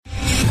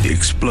The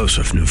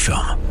explosive new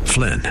film,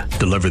 Flynn,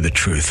 deliver the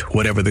truth,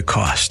 whatever the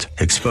cost,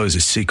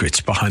 exposes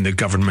secrets behind the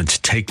government's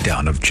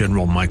takedown of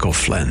General Michael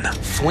Flynn.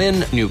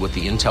 Flynn knew what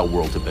the intel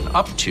world had been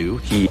up to.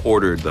 He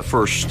ordered the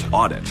first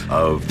audit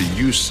of the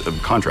use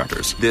of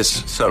contractors.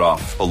 This set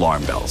off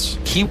alarm bells.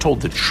 He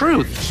told the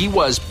truth. He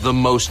was the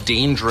most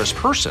dangerous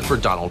person for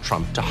Donald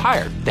Trump to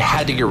hire. They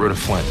had to get rid of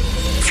Flynn.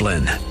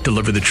 Flynn,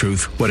 deliver the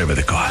truth, whatever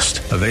the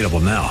cost. Available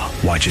now.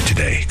 Watch it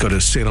today. Go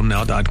to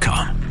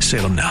salemnow.com.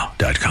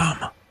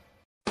 salemnow.com.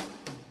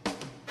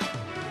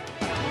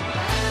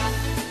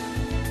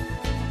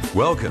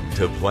 Welcome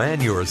to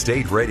Plan Your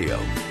Estate Radio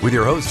with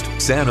your host,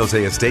 San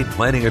Jose estate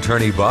planning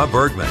attorney Bob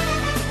Bergman.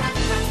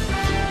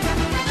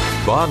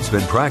 Bob's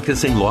been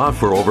practicing law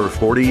for over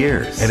 40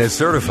 years and is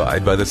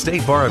certified by the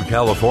State Bar of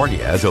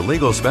California as a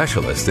legal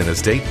specialist in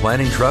estate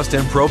planning, trust,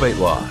 and probate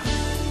law.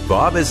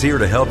 Bob is here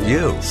to help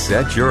you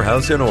set your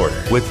house in order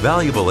with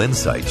valuable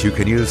insights you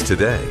can use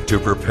today to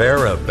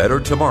prepare a better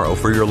tomorrow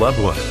for your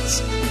loved ones.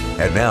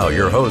 And now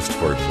your host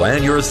for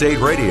Plan Your Estate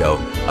Radio,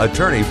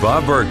 attorney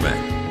Bob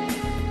Bergman.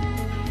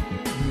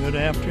 Good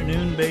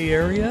afternoon, Bay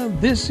Area.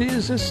 This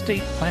is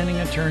estate planning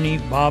attorney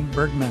Bob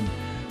Bergman,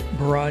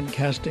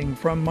 broadcasting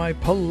from my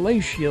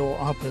palatial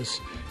office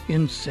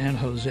in San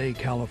Jose,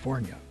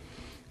 California.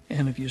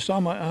 And if you saw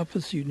my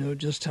office, you know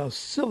just how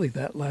silly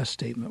that last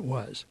statement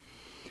was.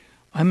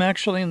 I'm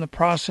actually in the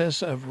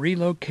process of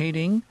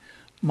relocating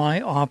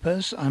my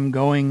office. I'm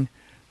going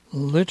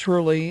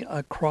literally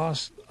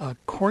across a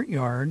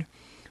courtyard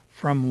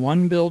from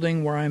one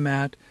building where I'm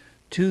at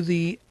to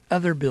the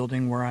other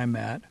building where I'm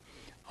at.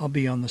 I'll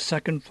be on the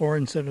second floor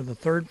instead of the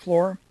third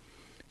floor,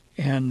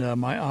 and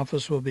my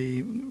office will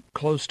be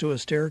close to a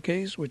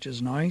staircase, which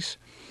is nice.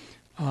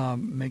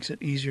 Makes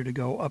it easier to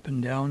go up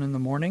and down in the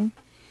morning.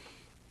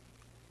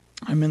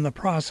 I'm in the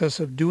process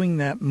of doing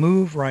that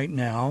move right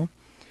now,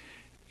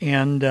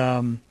 and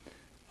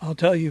I'll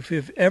tell you, if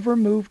you've ever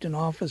moved an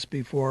office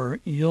before,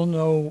 you'll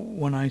know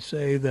when I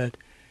say that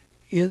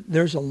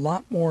there's a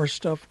lot more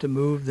stuff to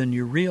move than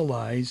you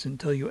realize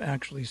until you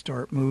actually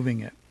start moving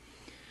it.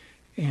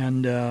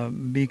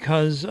 And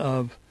because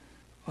of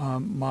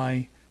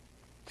my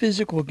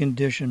physical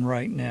condition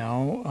right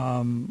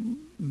now,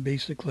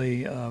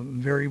 basically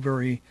very,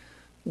 very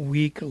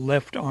weak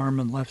left arm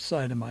and left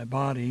side of my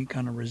body,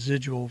 kind of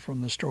residual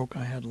from the stroke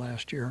I had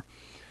last year,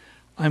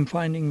 I'm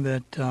finding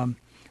that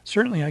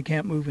certainly I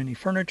can't move any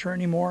furniture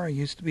anymore. I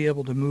used to be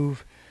able to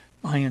move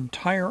my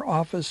entire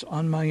office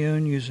on my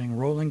own using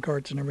rolling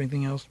carts and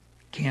everything else.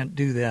 Can't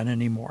do that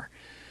anymore.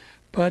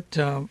 But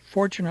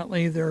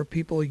fortunately, there are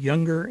people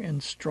younger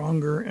and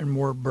stronger and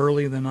more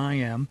burly than I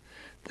am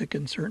that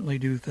can certainly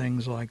do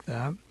things like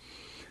that.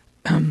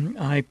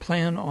 I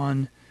plan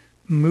on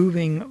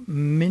moving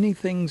many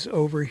things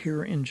over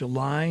here in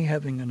July,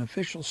 having an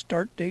official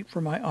start date for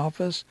my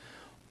office,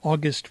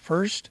 August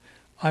 1st.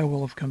 I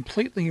will have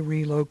completely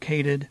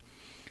relocated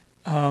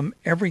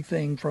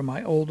everything from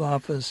my old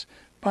office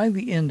by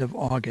the end of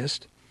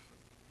August.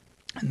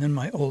 And then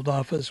my old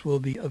office will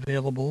be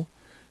available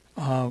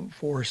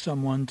for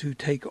someone to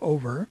take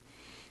over.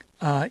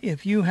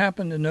 If you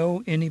happen to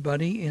know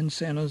anybody in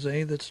San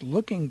Jose that's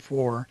looking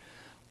for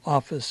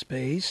office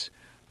space,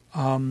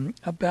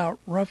 about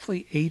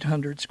roughly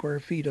 800 square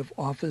feet of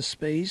office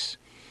space,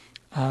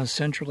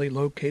 centrally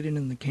located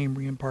in the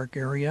Cambrian Park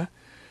area,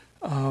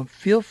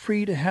 feel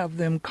free to have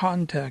them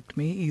contact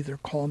me. Either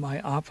call my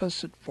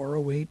office at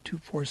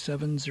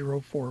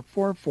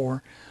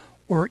 408-247-0444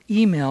 or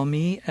email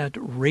me at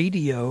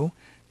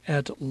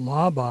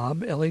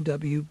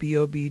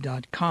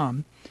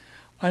radio@lawbob.com.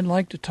 I'd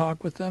like to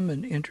talk with them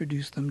and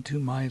introduce them to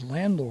my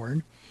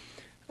landlord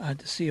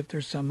to see if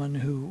there's someone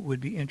who would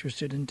be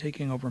interested in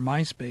taking over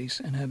my space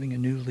and having a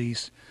new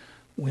lease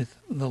with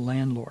the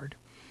landlord.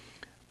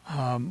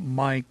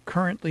 My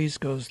current lease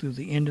goes through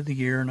the end of the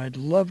year, and I'd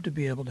love to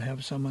be able to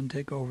have someone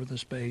take over the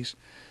space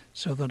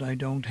so that I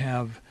don't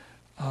have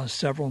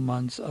several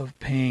months of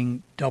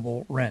paying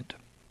double rent.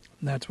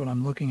 That's what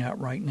I'm looking at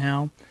right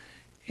now,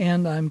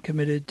 and I'm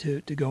committed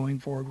to going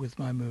forward with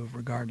my move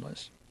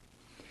regardless.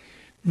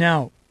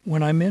 Now,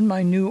 when I'm in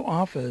my new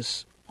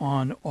office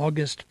on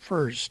August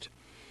 1st,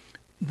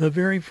 the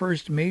very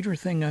first major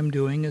thing I'm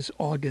doing is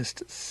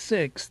August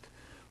 6th,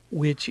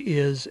 which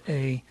is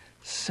a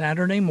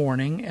Saturday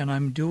morning, and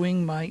I'm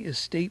doing my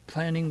estate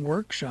planning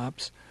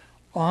workshops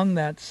on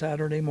that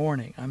Saturday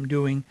morning. I'm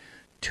doing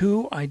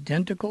 2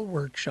 identical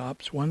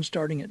workshops, one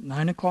starting at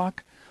 9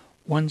 o'clock,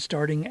 one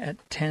starting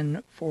at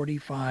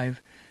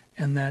 10:45,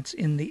 and that's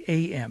in the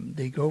a.m.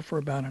 They go for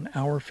about an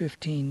hour,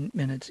 15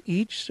 minutes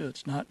each, so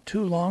it's not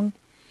too long.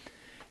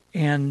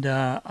 And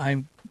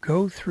I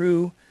go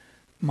through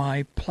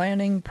my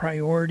planning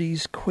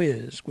priorities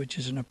quiz, which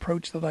is an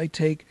approach that I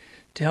take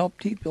to help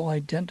people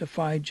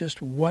identify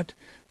just what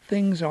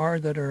things are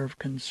that are of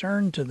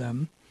concern to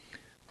them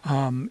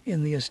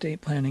in the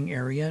estate planning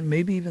area, and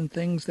maybe even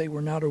things they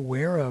were not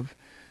aware of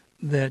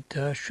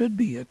that should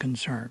be a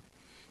concern.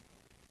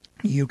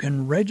 You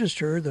can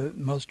register. The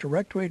most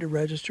direct way to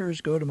register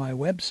is go to my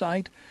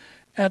website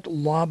at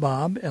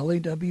lawbob.com,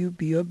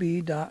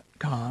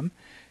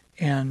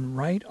 And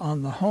right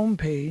on the home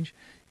page,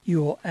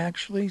 you will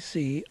actually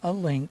see a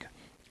link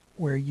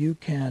where you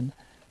can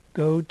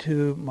go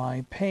to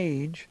my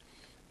page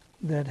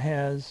that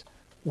has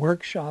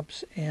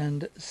workshops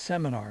and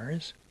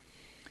seminars.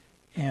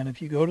 And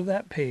if you go to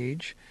that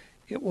page,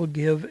 it will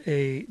give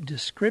a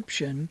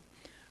description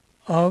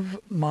of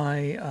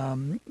my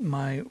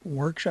my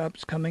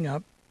workshops coming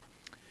up,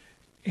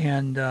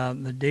 and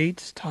the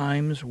dates,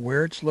 times,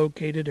 where it's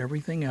located,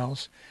 everything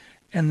else,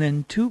 and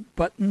then 2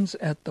 buttons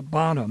at the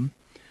bottom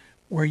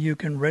where you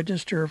can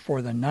register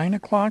for the 9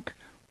 o'clock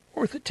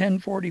or the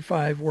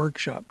 10:45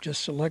 workshop.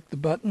 Just select the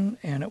button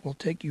and it will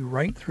take you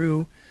right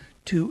through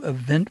to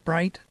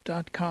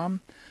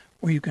eventbrite.com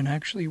where you can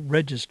actually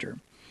register.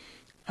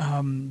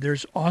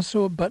 There's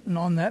also a button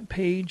on that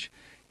page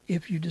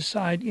if you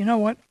decide, you know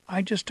what,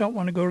 I just don't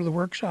want to go to the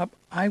workshop.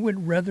 I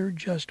would rather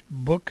just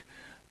book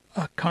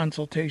a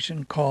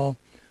consultation call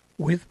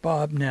with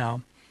Bob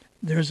now.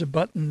 There's a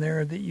button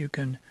there that you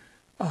can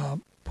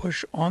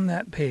push on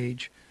that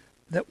page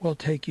that will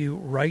take you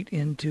right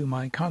into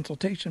my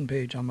consultation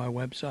page on my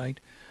website,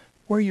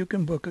 where you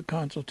can book a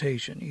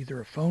consultation, either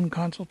a phone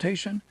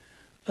consultation,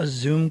 a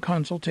Zoom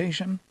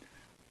consultation,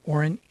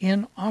 or an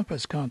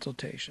in-office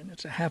consultation.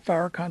 It's a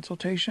half-hour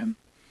consultation.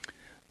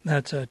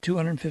 That's a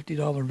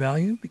 $250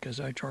 value because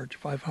I charge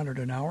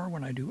 $500 an hour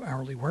when I do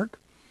hourly work.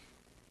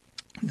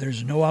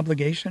 There's no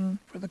obligation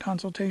for the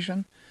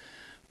consultation,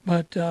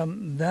 but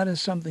that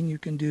is something you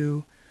can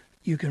do.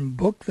 You can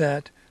book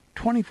that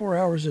 24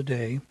 hours a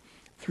day,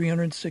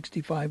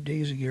 365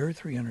 days a year,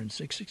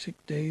 366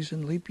 days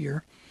in leap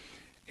year,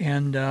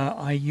 and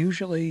I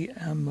usually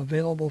am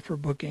available for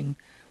booking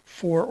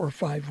 4 or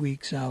 5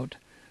 weeks out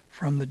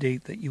from the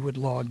date that you would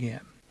log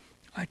in.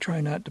 I try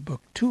not to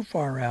book too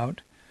far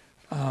out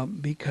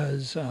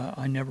because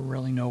I never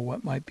really know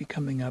what might be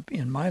coming up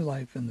in my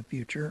life in the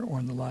future or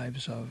in the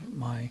lives of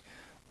my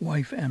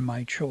wife and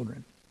my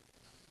children.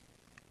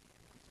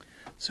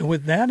 So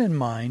with that in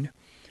mind,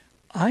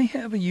 I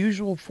have a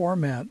usual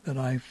format that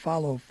I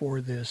follow for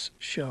this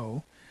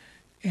show,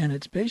 and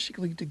it's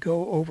basically to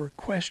go over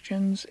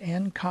questions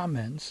and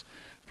comments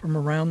from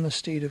around the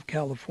state of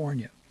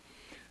California.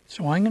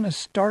 So I'm going to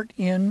start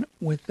in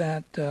with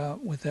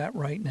that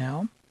right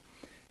now,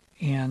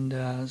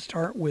 and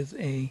start with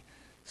a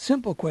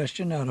simple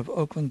question out of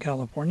Oakland,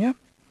 California.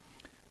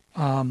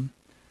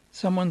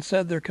 Someone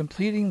said they're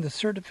completing the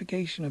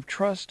certification of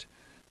trust,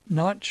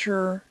 not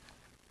sure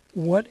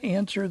what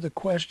answer the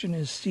question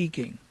is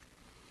seeking.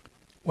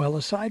 Well,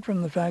 aside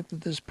from the fact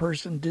that this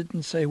person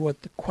didn't say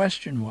what the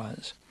question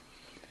was,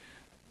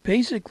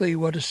 basically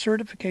what a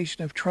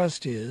certification of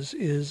trust is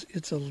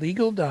it's a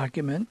legal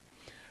document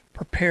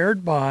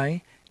prepared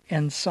by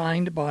and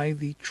signed by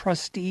the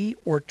trustee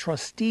or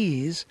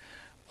trustees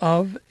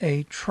of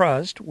a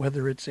trust,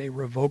 whether it's a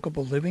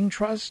revocable living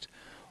trust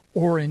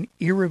or an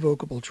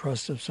irrevocable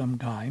trust of some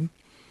kind.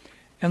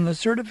 And the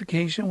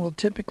certification will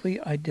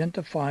typically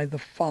identify the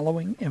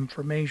following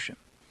information.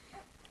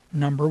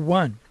 Number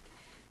 1,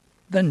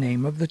 the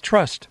name of the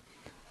trust.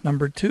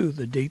 Number 2,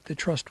 the date the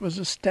trust was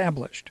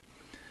established.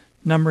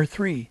 Number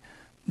 3,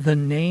 the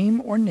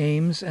name or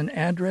names and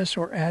address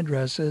or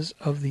addresses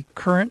of the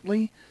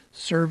currently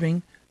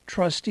serving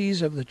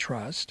trustees of the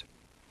trust.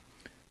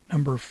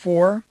 Number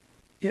 4,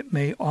 it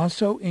may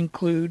also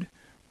include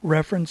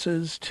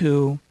references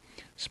to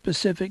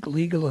specific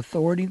legal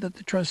authority that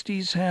the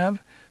trustees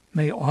have,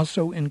 may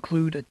also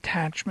include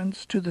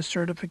attachments to the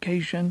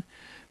certification,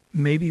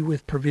 maybe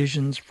with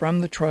provisions from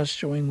the trust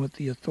showing what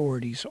the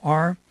authorities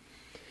are.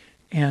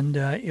 And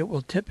it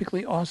will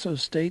typically also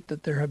state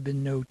that there have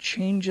been no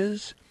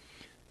changes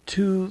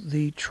to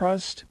the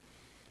trust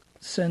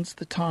since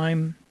the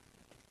time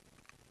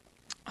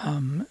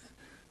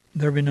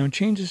there have been no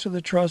changes to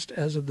the trust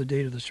as of the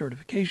date of the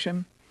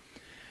certification,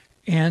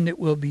 and it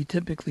will be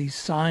typically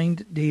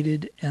signed,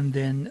 dated, and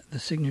then the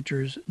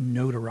signatures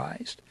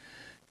notarized.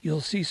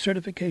 You'll see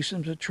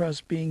certifications of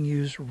trust being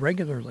used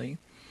regularly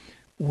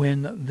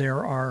when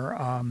there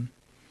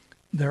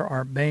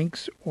are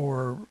banks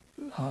or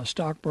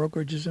stock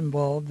brokerages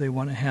involved. They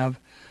want to have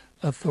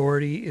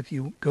authority. If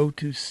you go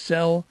to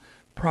sell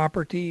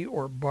property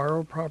or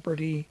borrow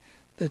property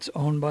that's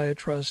owned by a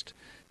trust,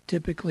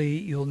 typically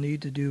you'll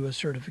need to do a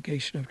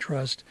certification of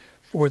trust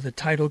for the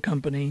title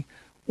company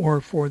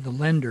or for the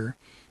lender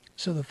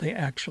so that they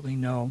actually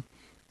know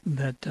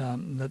that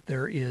that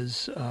there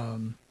is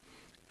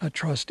a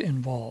trust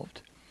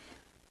involved.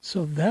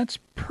 So that's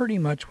pretty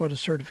much what a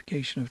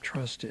certification of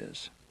trust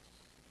is.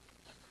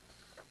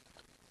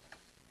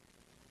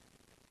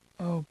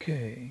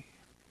 Okay.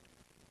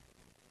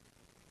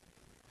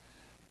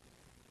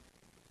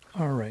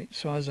 All right.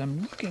 So as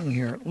I'm looking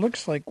here, it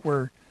looks like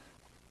we're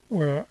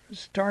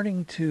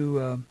starting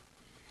to.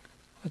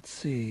 Let's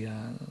see.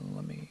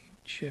 Let me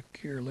check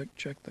here.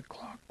 Check the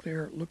clock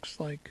there. It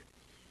looks like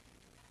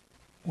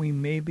we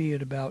may be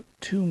at about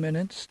 2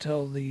 minutes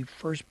till the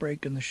first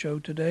break in the show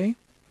today.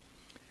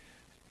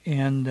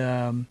 And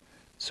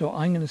so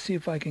I'm going to see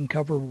if I can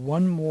cover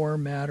one more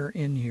matter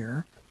in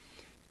here.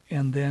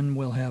 and then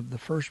we'll have the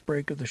first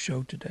break of the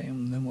show today,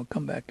 and then we'll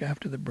come back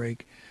after the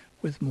break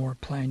with more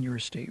Plan Your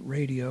Estate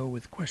Radio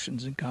with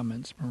questions and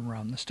comments from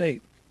around the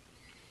state.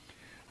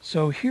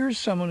 So here's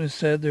someone who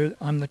said,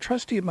 I'm the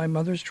trustee of my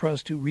mother's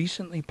trust who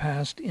recently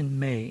passed in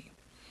May.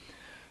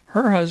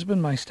 Her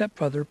husband, my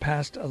stepfather,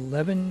 passed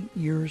 11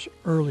 years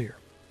earlier.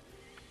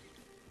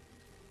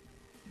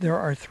 There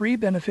are 3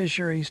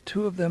 beneficiaries.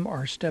 2 of them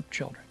are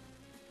stepchildren.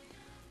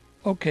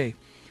 Okay,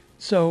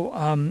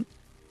 so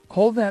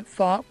hold that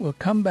thought. We'll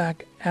come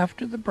back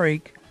after the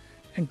break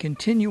and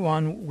continue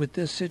on with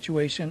this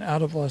situation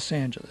out of Los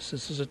Angeles.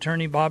 This is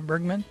attorney Bob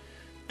Bergman.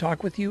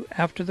 Talk with you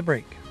after the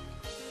break.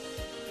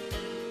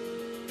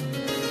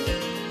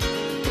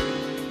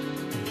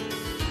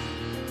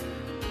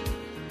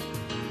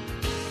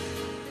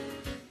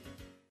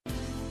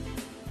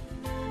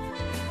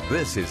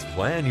 This is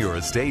Plan Your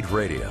Estate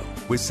Radio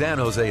with San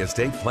Jose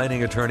estate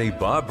planning attorney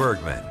Bob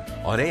Bergman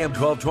on AM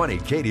 1220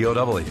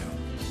 KDOW.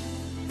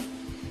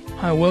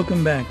 Hi,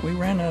 welcome back. We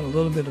ran out a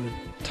little bit of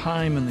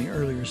time in the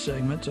earlier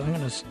segment, so I'm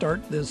going to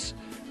start this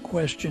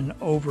question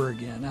over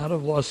again. Out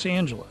of Los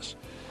Angeles,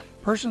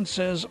 person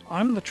says,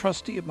 I'm the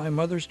trustee of my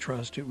mother's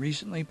trust who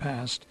recently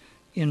passed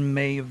in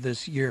May of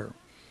this year.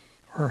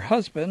 Her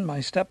husband, my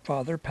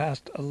stepfather,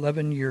 passed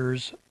 11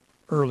 years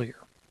earlier.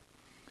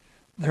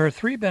 There are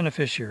 3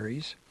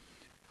 beneficiaries.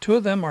 2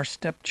 of them are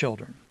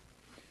stepchildren.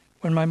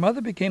 When my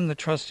mother became the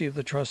trustee of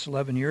the trust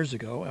 11 years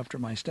ago, after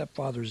my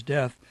stepfather's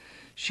death,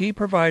 she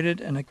provided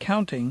an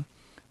accounting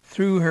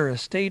through her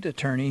estate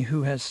attorney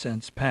who has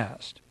since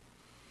passed.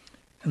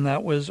 And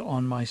that was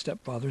on my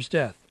stepfather's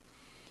death.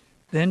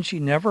 Then she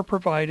never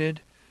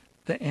provided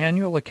the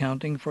annual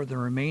accounting for the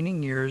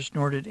remaining years,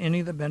 nor did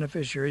any of the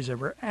beneficiaries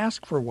ever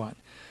ask for one.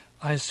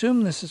 I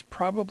assume this is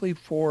probably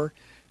for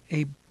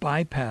a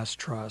bypass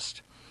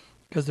trust,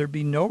 because there'd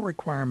be no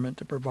requirement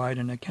to provide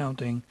an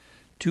accounting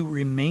to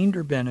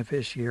remainder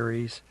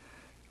beneficiaries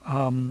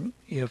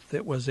if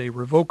it was a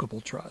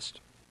revocable trust.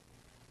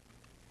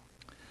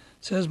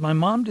 It says, my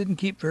mom didn't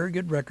keep very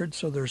good records,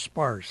 so they're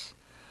sparse.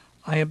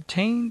 I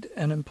obtained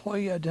an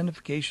employee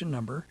identification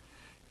number,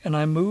 and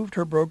I moved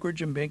her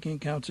brokerage and banking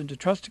accounts into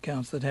trust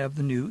accounts that have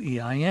the new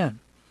EIN.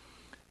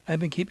 I've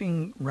been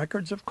keeping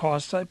records of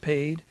costs I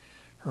paid,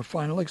 her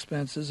final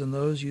expenses, and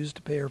those used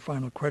to pay her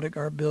final credit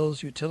card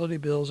bills, utility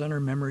bills, and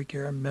her memory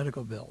care and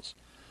medical bills.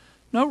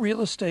 No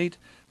real estate,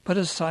 but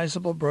a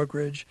sizable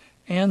brokerage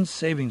and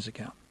savings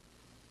account.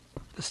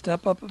 The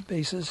step-up of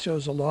basis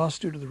shows a loss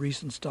due to the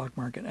recent stock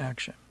market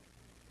action.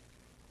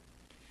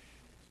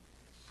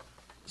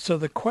 So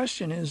the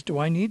question is, do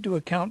I need to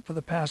account for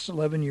the past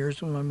 11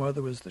 years when my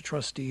mother was the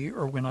trustee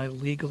or when I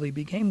legally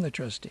became the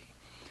trustee?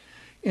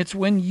 It's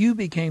when you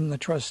became the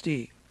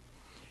trustee.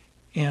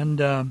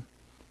 And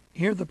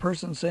here the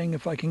person saying,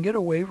 if I can get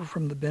a waiver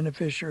from the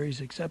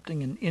beneficiaries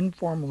accepting an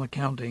informal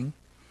accounting,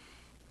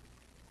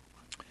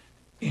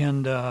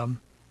 and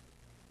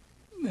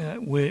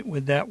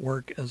would that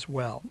work as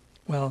well?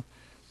 Well,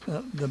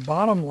 the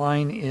bottom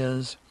line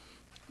is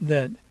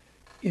that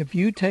if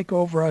you take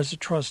over as a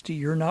trustee,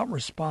 you're not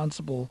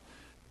responsible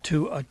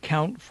to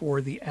account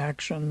for the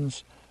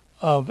actions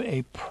of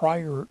a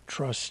prior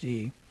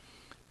trustee.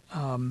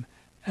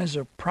 As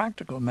a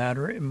practical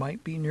matter, it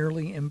might be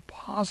nearly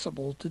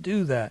impossible to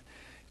do that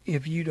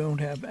if you don't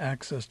have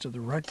access to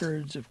the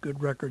records, if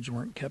good records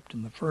weren't kept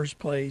in the first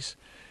place,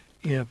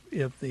 if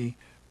the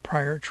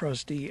prior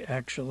trustee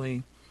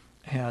actually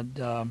had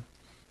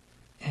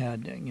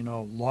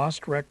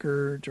lost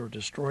records or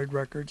destroyed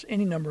records.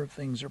 Any number of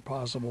things are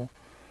possible,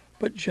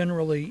 but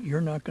generally you're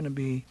not going to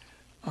be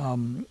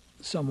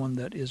someone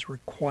that is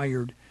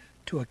required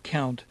to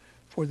account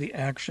for the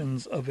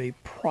actions of a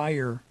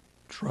prior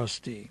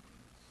trustee.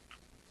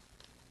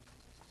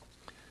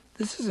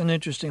 This is an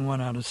interesting one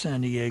out of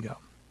San Diego.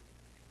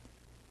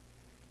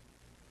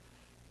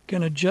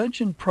 Can a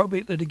judge in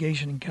probate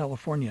litigation in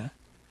California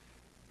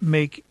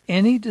make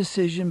any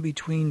decision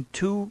between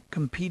 2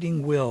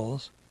 competing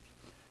wills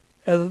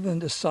other than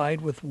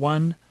decide with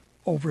one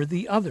over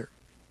the other?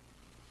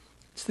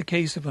 It's the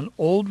case of an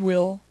old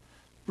will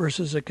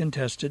versus a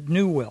contested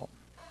new will.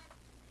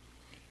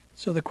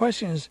 So the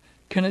question is,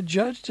 can a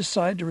judge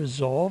decide to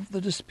resolve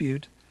the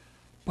dispute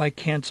by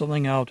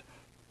canceling out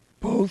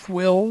both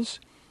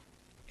wills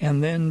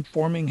and then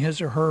forming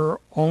his or her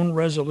own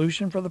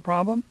resolution for the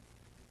problem?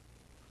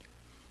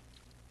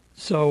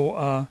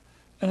 So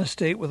an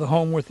estate with a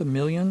home worth $1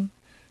 million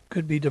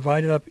could be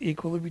divided up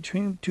equally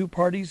between 2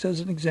 parties, as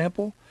an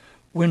example,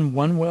 when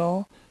one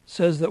will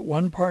says that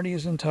one party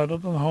is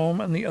entitled to the home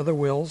and the other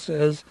will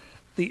says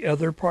the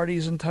other party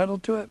is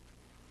entitled to it.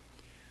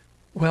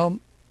 Well,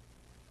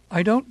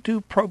 I don't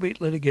do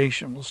probate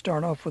litigation. We'll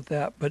start off with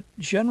that. But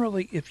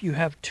generally, if you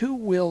have 2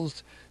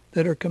 wills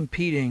that are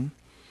competing,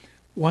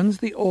 one's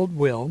the old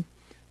will,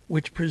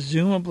 which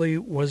presumably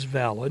was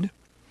valid,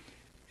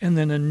 and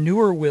then a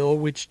newer will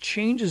which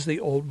changes the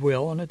old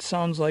will, and it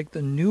sounds like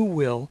the new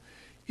will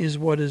is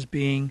what is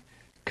being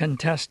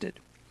contested.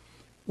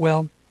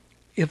 Well,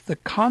 if the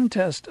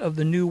contest of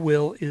the new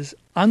will is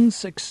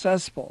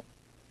unsuccessful,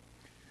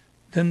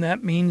 then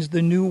that means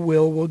the new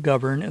will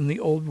govern and the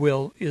old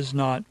will is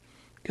not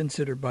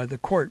considered by the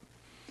court.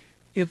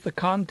 If the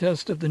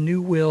contest of the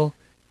new will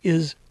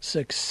is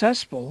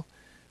successful,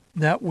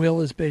 that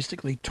will is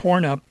basically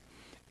torn up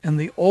and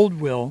the old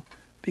will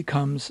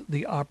becomes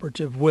the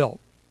operative will.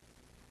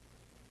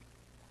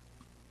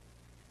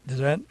 Is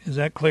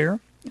that clear?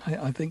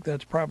 I think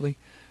that's probably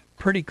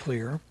pretty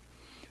clear.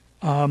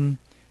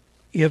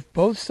 If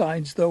both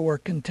sides, though, are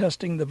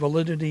contesting the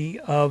validity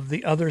of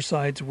the other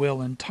side's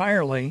will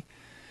entirely,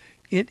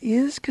 it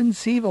is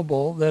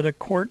conceivable that a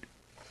court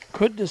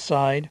could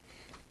decide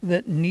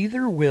that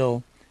neither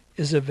will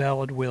is a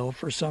valid will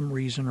for some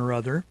reason or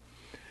other,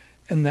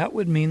 and that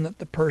would mean that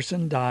the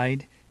person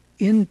died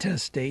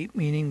intestate,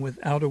 meaning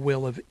without a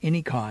will of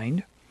any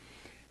kind,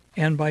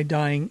 and by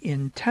dying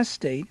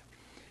intestate,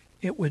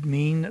 it would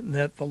mean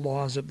that the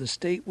laws of the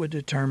state would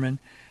determine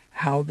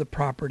how the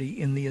property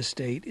in the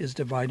estate is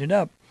divided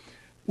up,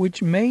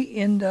 which may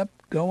end up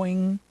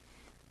going,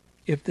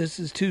 if this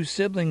is two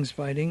siblings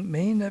fighting,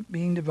 may end up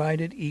being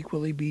divided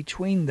equally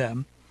between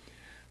them,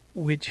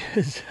 which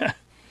is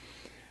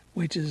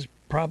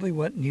probably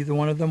what neither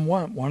one of them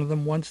want. One of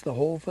them wants the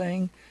whole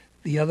thing.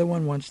 The other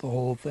one wants the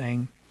whole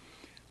thing.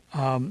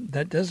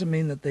 That doesn't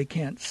mean that they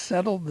can't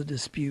settle the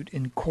dispute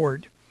in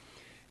court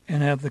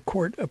and have the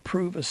court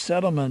approve a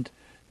settlement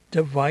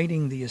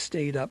dividing the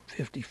estate up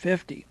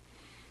 50-50.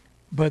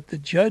 But the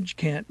judge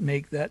can't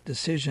make that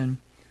decision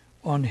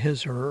on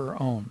his or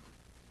her own.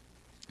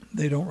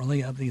 They don't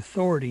really have the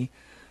authority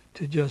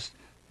to just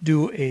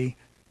do a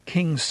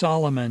King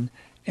Solomon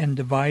and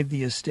divide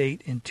the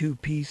estate in two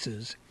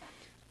pieces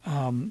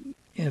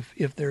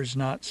if there's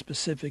not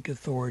specific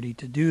authority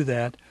to do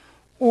that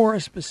or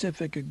a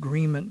specific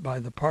agreement by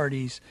the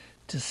parties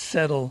to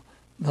settle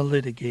the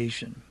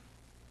litigation.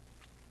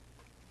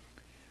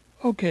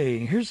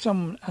 Okay, here's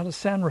someone out of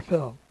San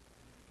Rafael.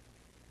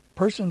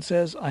 Person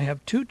says, I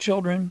have 2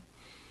 children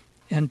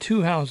and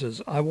 2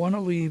 houses. I want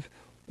to leave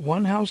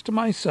one house to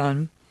my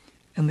son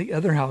and the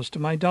other house to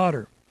my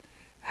daughter.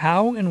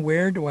 How and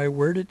where do I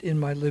word it in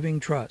my living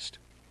trust?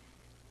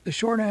 The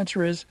short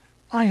answer is,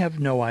 I have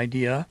no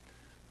idea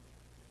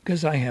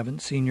because I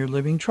haven't seen your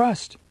living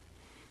trust.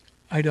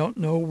 I don't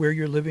know where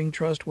your living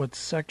trust, what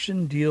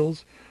section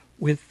deals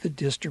with the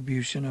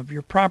distribution of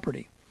your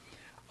property.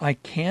 I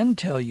can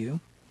tell you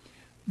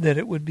that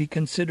it would be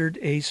considered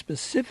a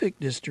specific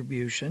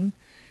distribution.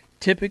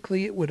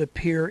 Typically, it would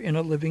appear in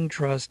a living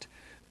trust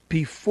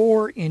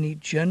before any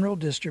general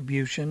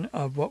distribution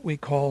of what we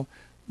call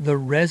the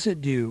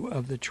residue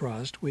of the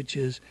trust, which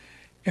is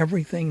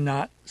everything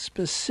not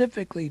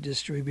specifically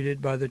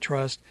distributed by the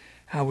trust.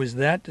 How is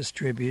that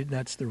distributed?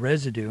 That's the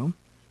residue.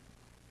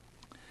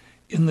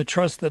 In the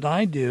trust that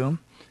I do,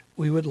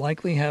 we would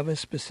likely have a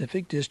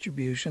specific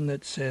distribution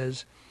that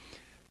says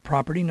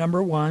property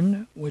number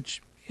 1,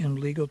 which in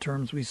legal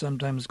terms we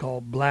sometimes call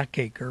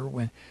blackacre.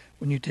 When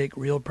you take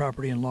real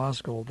property in law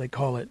school, they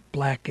call it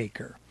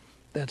blackacre.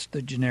 That's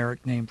the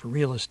generic name for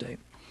real estate.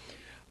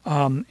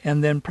 And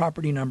then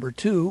property number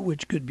 2,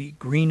 which could be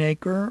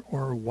greenacre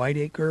or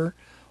whiteacre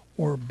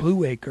or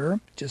blueacre,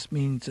 just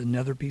means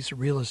another piece of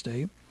real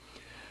estate.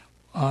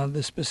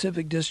 The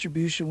specific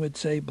distribution would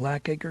say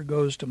blackacre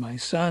goes to my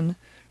son,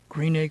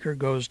 greenacre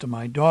goes to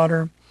my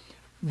daughter.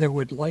 There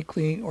would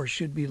likely or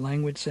should be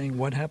language saying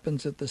what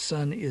happens if the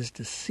son is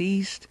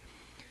deceased.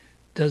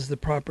 Does the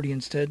property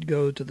instead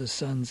go to the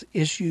son's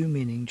issue,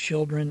 meaning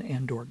children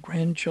and or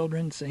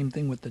grandchildren? Same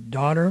thing with the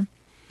daughter.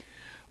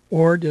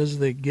 Or does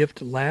the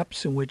gift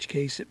lapse, in which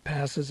case it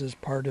passes as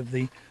part of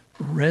the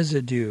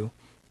residue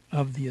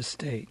of the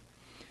estate?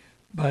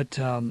 But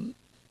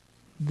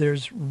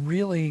there's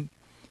really,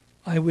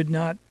 I would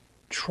not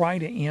try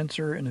to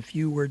answer in a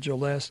few words or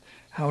less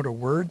how to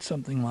word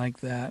something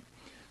like that.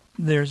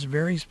 There's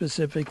very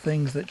specific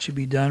things that should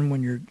be done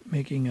when you're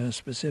making a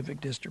specific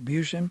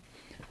distribution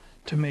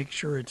to make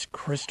sure it's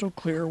crystal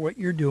clear what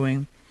you're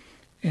doing.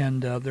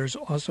 And there's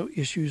also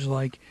issues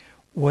like,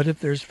 what if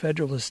there's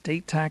federal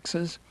estate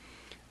taxes?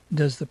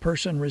 Does the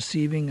person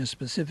receiving a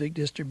specific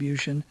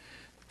distribution,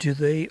 do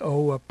they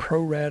owe a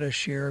pro rata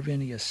share of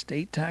any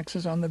estate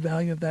taxes on the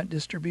value of that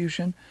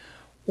distribution?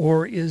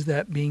 Or is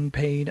that being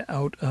paid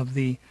out of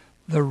the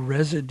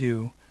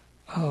residue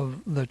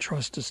of the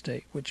trust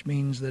estate, which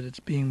means that it's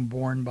being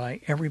borne by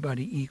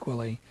everybody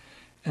equally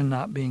and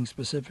not being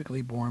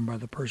specifically borne by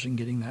the person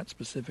getting that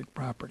specific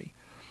property?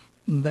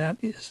 That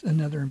is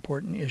another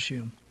important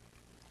issue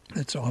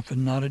that's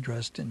often not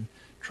addressed in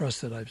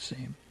trusts that I've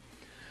seen.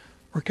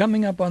 We're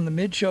coming up on the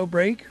mid-show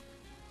break,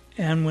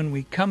 and when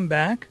we come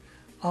back,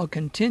 I'll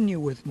continue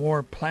with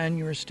more Plan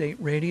Your Estate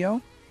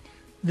Radio.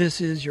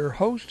 This is your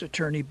host,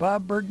 Attorney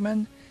Bob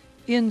Bergman,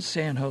 in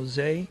San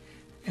Jose,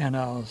 and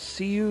I'll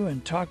see you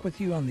and talk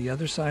with you on the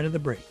other side of the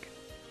break.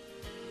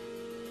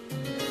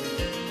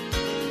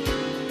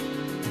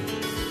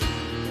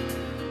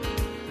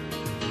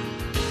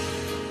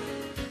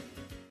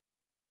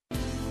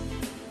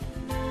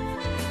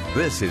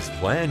 This is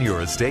Plan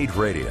Your Estate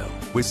Radio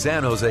with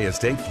San Jose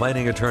estate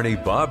planning attorney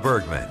Bob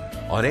Bergman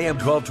on AM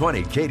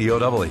 1220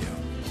 KDOW.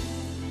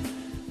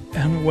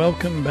 And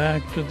welcome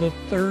back to the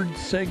third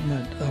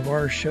segment of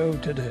our show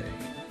today.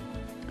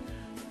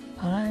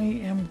 I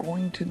am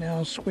going to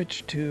now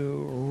switch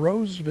to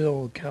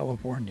Roseville,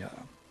 California.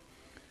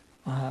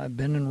 I've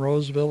been in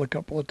Roseville a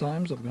couple of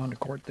times. I've gone to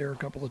court there a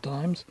couple of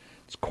times.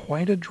 It's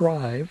quite a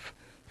drive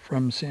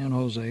from San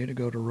Jose to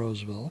go to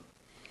Roseville,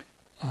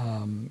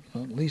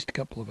 at least a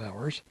couple of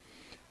hours.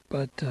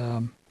 But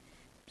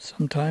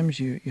sometimes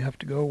you have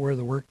to go where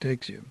the work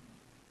takes you.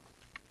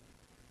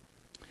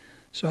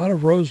 So out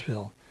of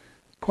Roseville,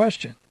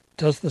 question: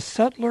 does the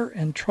settlor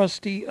and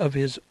trustee of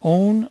his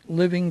own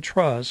living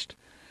trust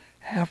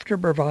have to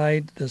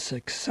provide the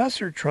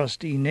successor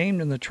trustee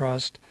named in the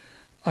trust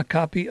a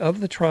copy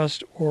of the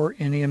trust or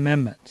any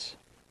amendments?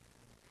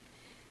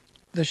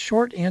 The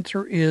short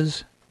answer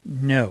is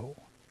no.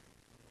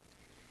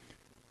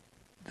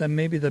 Then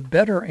maybe the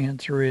better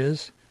answer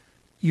is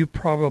you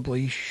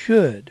probably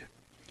should.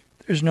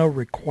 There's no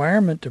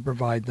requirement to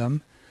provide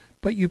them,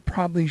 but you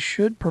probably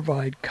should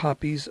provide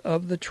copies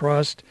of the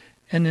trust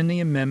and any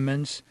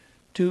amendments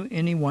to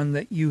anyone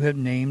that you have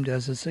named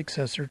as a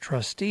successor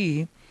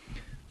trustee,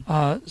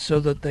 so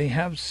that they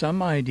have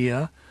some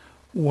idea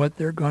what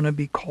they're going to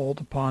be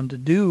called upon to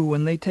do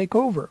when they take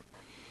over.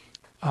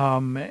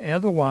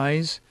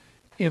 Otherwise,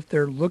 if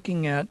they're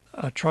looking at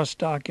a trust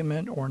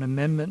document or an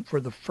amendment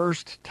for the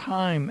first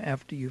time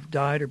after you've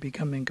died or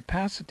become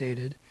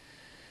incapacitated,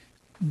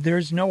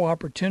 there's no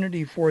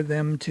opportunity for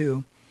them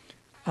to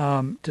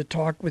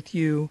talk with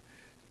you,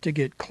 to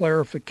get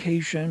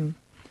clarification,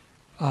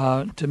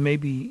 to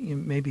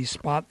maybe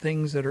spot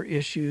things that are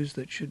issues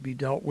that should be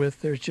dealt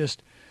with.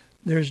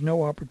 There's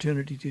no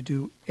opportunity to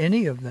do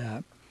any of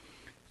that,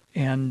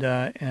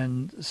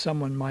 and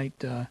someone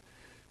might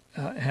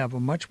have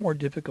a much more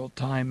difficult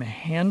time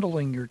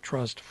handling your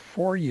trust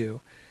for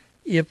you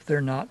if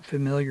they're not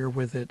familiar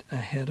with it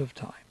ahead of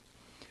time.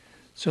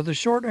 So the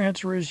short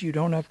answer is you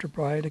don't have to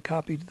provide a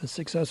copy to the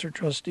successor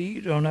trustee.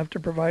 You don't have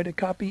to provide a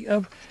copy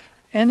of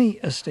any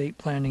estate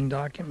planning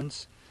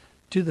documents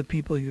to the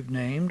people you've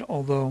named,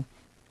 although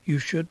you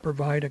should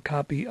provide a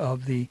copy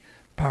of the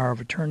power of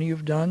attorney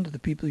you've done to the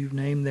people you've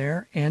named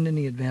there, and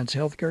any advance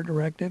health care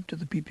directive to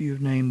the people you've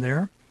named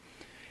there.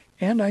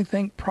 And I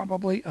think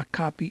probably a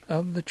copy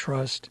of the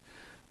trust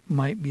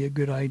might be a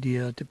good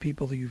idea to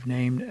people that you've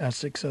named as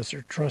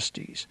successor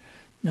trustees.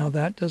 Now,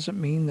 that doesn't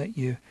mean that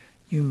you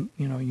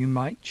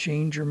might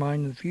change your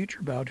mind in the future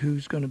about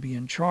who's going to be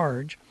in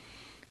charge,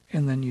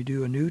 and then you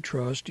do a new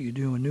trust, or you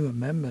do a new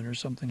amendment or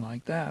something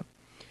like that.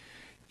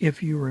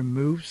 If you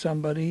remove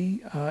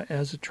somebody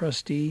as a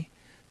trustee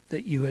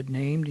that you had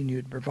named and you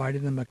had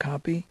provided them a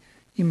copy,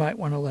 you might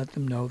want to let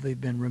them know they've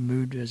been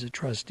removed as a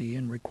trustee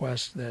and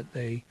request that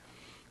they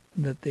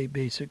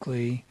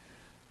basically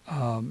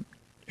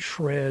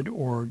shred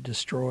or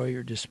destroy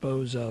or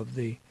dispose of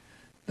the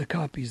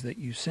copies that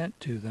you sent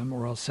to them,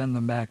 or I'll send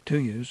them back to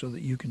you so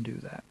that you can do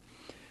that.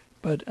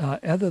 But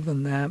other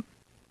than that, no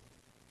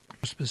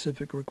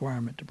specific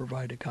requirement to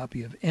provide a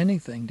copy of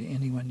anything to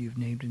anyone you've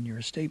named in your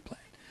estate plan.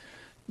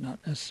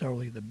 Not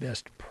necessarily the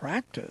best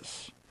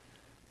practice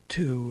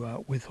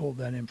to withhold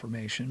that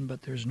information,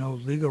 but there's no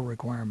legal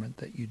requirement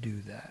that you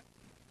do that.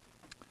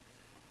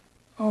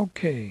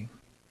 Okay.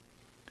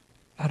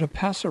 Out of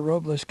Paso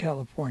Robles,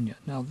 California.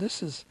 Now,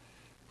 this is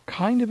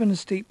kind of an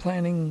estate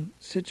planning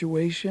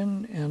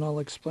situation, and I'll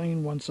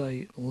explain once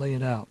I lay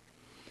it out.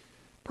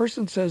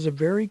 Person says a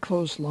very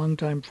close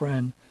longtime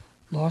friend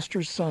lost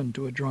her son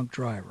to a drunk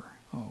driver.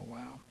 Oh,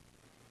 wow.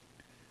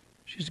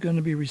 She's going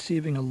to be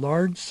receiving a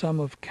large sum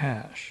of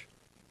cash.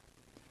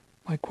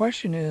 My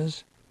question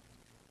is,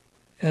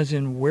 as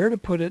in where to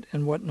put it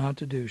and what not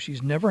to do.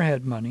 She's never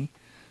had money,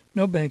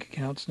 no bank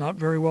accounts, not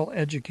very well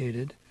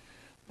educated.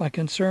 My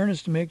concern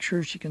is to make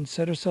sure she can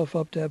set herself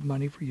up to have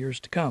money for years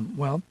to come.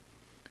 Well,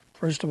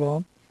 first of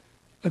all,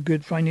 a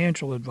good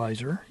financial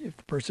advisor. If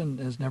the person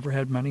has never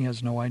had money,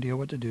 has no idea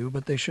what to do,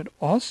 but they should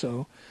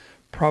also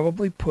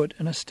probably put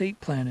an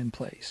estate plan in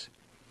place.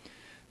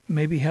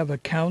 Maybe have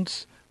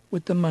accounts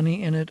with the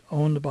money in it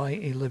owned by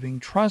a living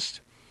trust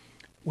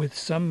with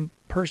some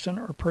person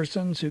or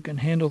persons who can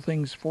handle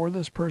things for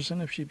this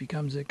person if she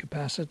becomes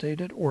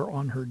incapacitated or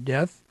on her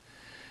death.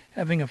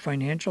 Having a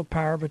financial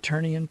power of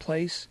attorney in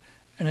place,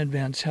 an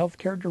advance health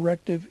care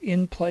directive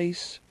in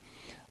place,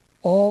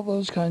 all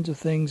those kinds of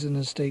things in the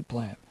estate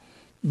plan.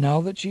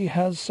 Now that she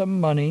has some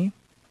money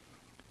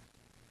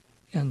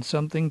and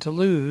something to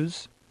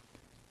lose,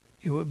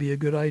 it would be a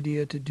good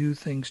idea to do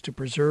things to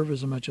preserve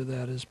as much of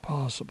that as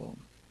possible.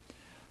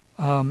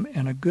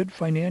 And a good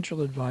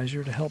financial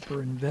advisor to help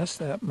her invest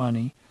that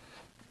money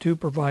to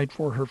provide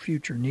for her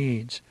future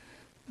needs.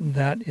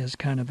 That is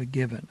kind of a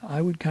given.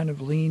 I would kind of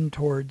lean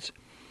towards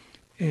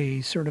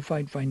a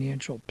certified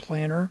financial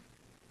planner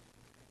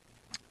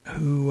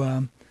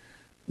who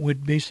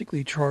would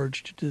basically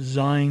charge to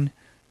design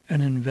an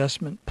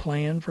investment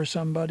plan for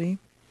somebody,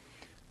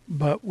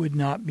 but would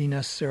not be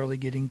necessarily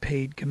getting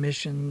paid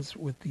commissions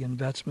with the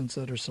investments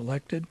that are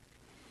selected.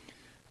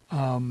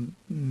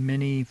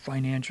 Many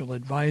financial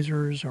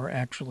advisors are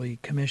actually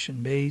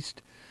commission-based,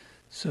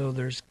 So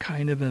there's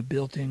kind of a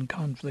built-in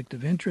conflict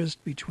of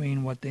interest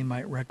between what they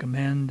might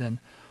recommend and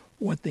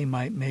what they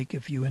might make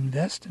if you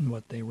invest in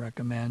what they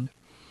recommend.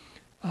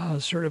 A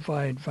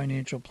certified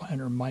financial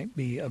planner might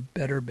be a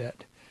better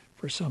bet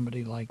for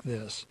somebody like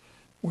this,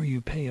 where you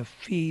pay a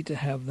fee to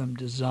have them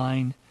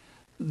design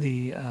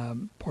the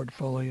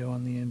portfolio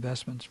and the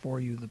investments for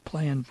you, the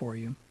plan for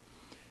you.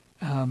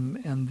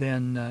 And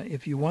then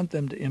if you want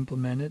them to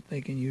implement it,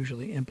 they can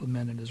usually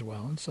implement it as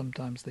well. And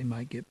sometimes they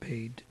might get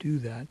paid to do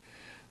that.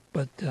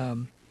 But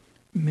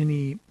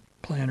many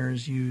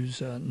planners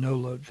use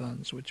no-load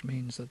funds, which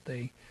means that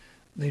they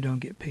don't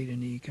get paid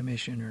any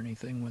commission or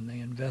anything when they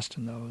invest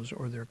in those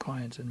or their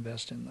clients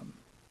invest in them.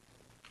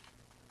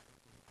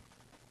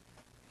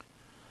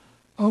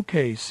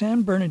 Okay,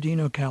 San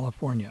Bernardino,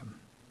 California.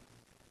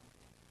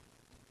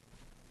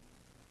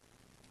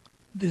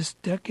 This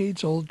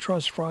decades-old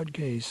trust fraud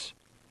case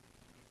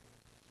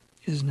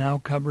is now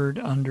covered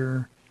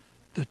under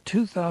the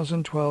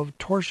 2012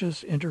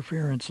 tortious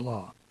interference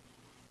law.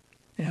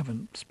 I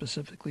haven't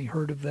specifically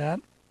heard of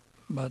that,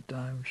 but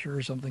I'm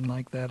sure something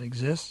like that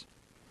exists.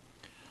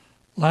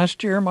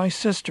 Last year, my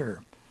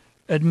sister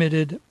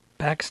admitted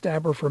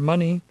backstabber for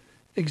money,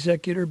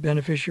 executor,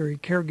 beneficiary,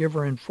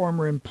 caregiver, and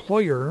former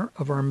employer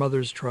of our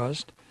mother's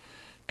trust,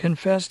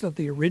 confessed that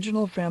the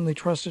original family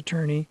trust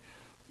attorney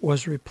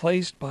was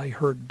replaced by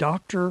her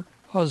doctor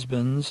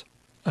husband's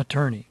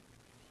attorney.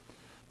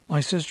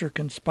 My sister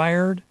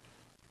conspired,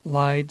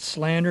 lied,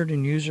 slandered,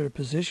 and used her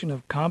position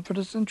of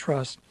confidence and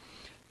trust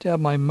to have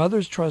my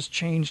mother's trust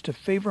changed to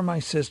favor my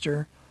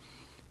sister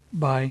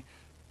by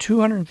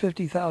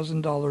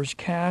 $250,000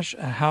 cash,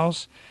 a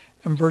house,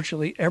 and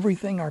virtually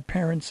everything our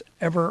parents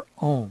ever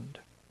owned.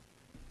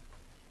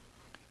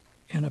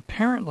 And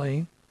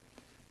apparently,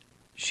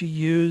 she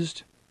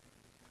used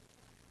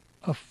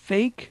a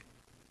fake,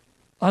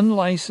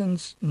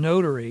 unlicensed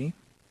notary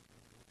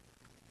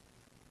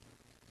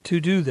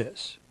to do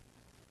this.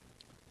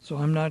 So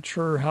I'm not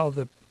sure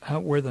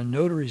where the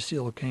notary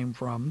seal came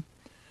from.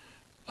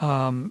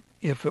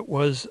 If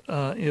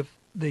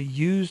they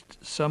used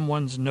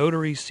someone's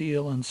notary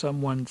seal and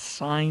someone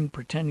signed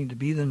pretending to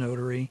be the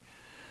notary,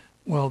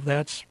 well,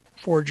 that's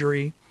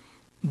forgery,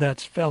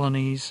 that's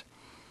felonies,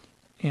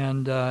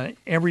 and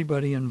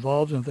everybody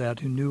involved in that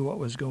who knew what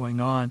was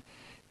going on.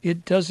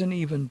 It doesn't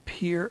even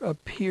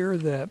appear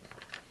that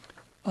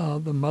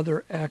the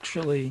mother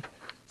actually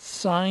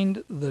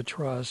signed the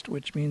trust,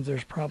 which means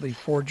there's probably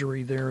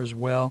forgery there as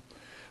well.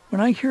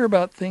 When I hear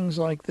about things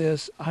like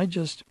this, I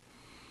just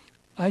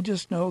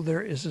know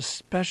there is a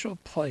special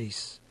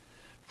place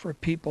for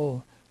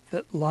people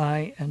that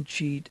lie and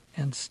cheat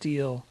and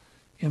steal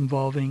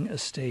involving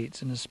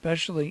estates, and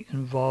especially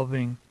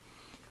involving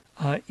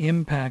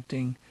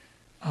impacting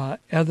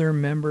other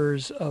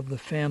members of the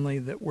family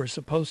that were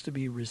supposed to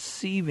be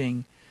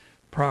receiving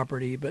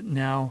property but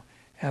now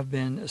have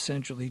been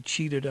essentially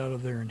cheated out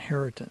of their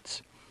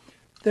inheritance.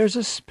 There's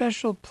a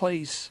special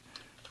place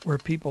where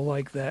people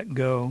like that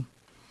go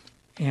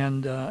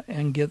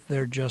and get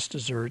their just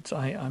desserts.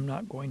 I'm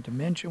not going to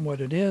mention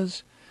what it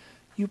is.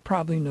 You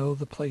probably know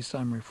the place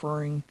I'm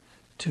referring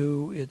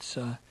to.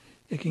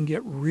 It can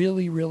get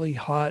really, really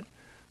hot,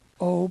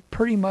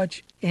 pretty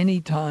much any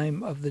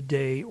time of the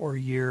day or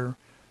year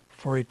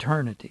for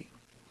eternity.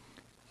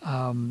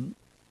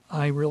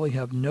 I really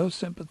have no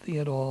sympathy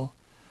at all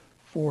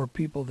for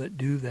people that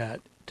do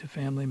that to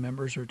family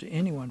members or to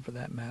anyone for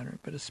that matter,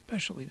 but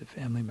especially to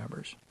family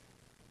members.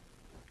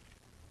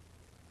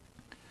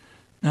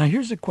 Now,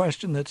 here's a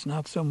question that's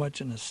not so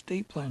much an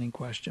estate planning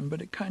question,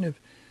 but it kind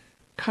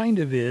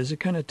of is.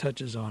 It kind of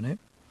touches on it.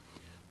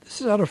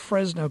 This is out of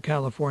Fresno,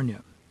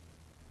 California.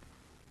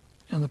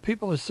 And the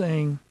people are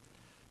saying,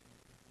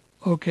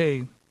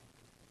 okay,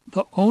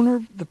 the owner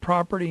of the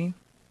property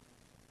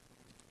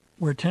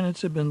where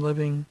tenants have been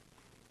living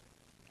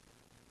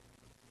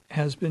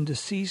has been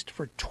deceased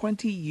for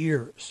 20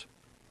 years.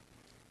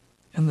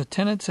 And the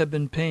tenants have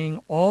been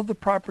paying all the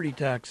property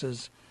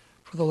taxes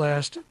for the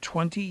last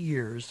 20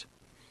 years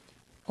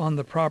on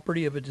the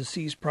property of a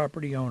deceased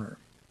property owner,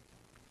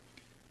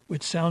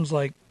 which sounds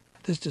like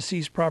this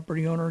deceased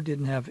property owner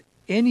didn't have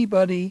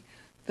anybody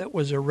that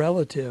was a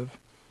relative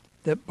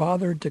that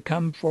bothered to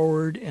come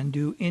forward and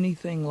do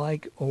anything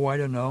like,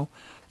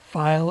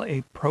 file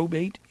a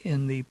probate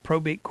in the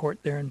probate court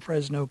there in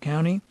Fresno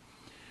County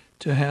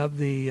to have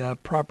the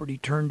property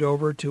turned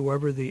over to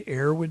whoever the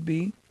heir would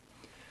be.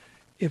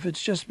 If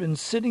it's just been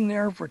sitting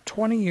there for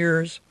 20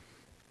 years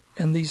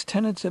and these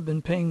tenants have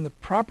been paying the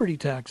property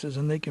taxes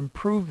and they can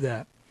prove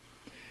that,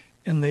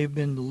 and they've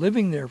been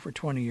living there for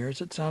 20 years,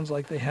 it sounds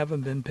like they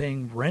haven't been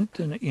paying rent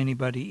to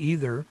anybody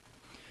either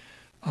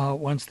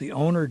once the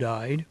owner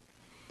died,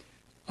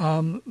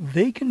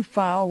 they can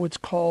file what's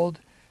called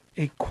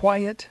a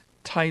quiet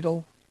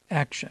title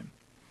action.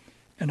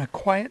 And a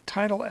quiet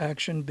title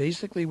action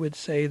basically would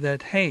say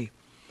that, hey,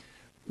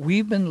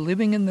 we've been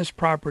living in this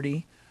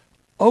property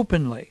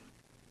openly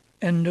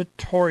and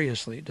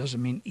notoriously, it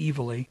doesn't mean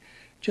evilly,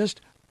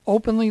 just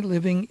openly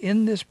living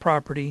in this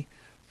property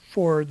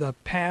for the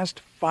past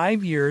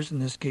 5 years, in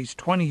this case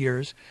 20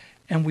 years,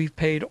 and we've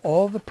paid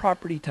all the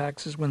property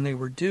taxes when they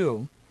were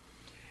due.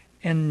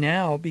 And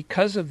now,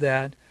 because of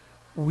that,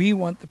 we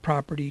want the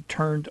property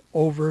turned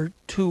over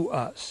to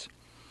us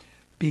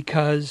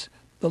because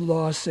the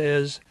law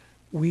says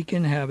we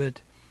can have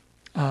it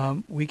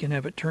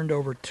turned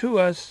over to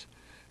us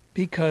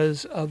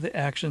because of the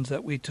actions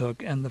that we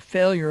took and the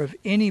failure of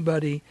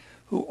anybody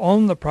who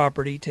owned the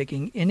property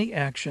taking any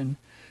action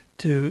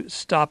to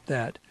stop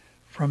that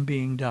from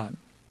being done.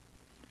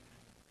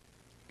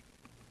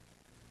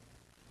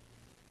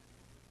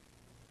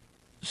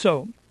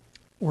 So,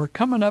 we're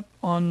coming up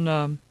on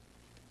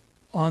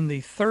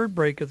the third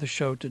break of the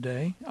show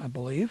today, I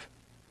believe.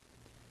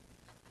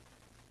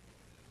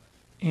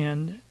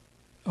 And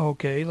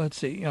okay, let's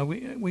see.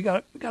 We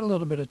got a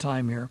little bit of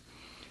time here.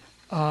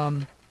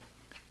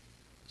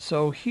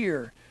 So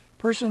here,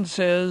 person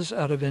says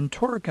out of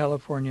Ventura,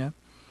 California,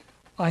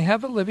 I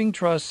have a living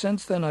trust.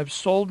 Since then, I've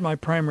sold my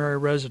primary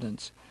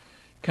residence.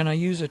 Can I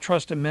use a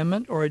trust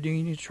amendment or do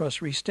you need a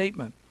trust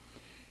restatement?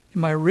 In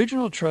my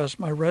original trust,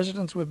 my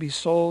residence would be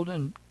sold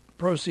and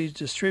proceeds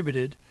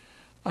distributed.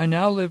 I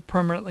now live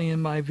permanently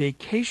in my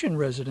vacation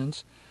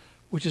residence,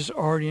 which is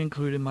already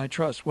included in my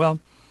trust. Well,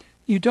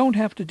 you don't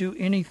have to do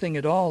anything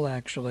at all,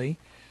 actually.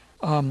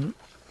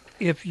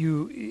 If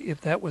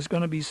that was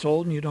going to be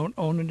sold and you don't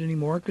own it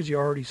anymore because you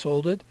already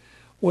sold it,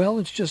 well,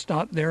 it's just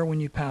not there when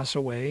you pass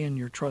away and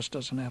your trust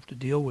doesn't have to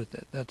deal with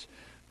it. That's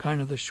kind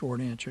of the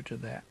short answer to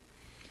that.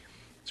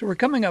 So we're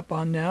coming up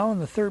on now in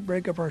the third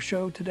break of our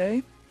show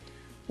today.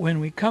 When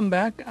we come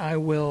back, I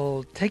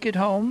will take it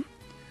home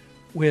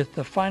with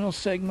the final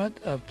segment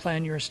of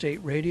Plan Your Estate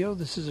Radio.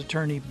 This is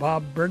attorney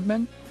Bob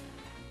Bergman,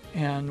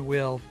 and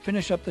we'll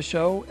finish up the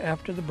show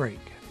after the break.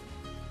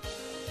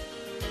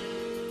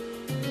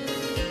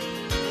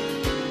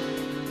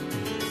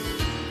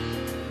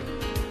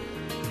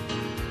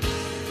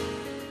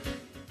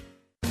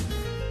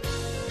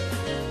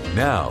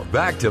 Now,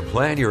 back to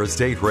Plan Your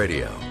Estate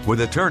Radio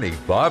with attorney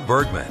Bob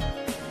Bergman.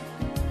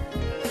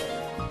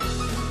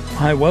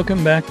 Hi,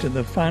 welcome back to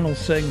the final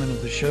segment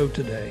of the show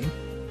today.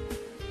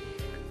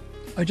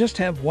 I just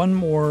have one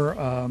more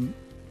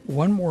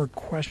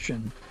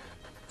question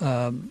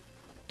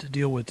to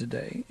deal with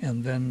today,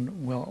 and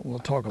then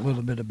we'll talk a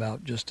little bit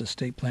about just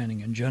estate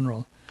planning in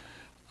general.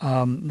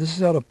 This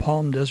is out of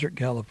Palm Desert,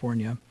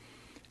 California,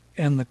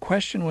 and the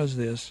question was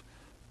this: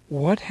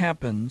 what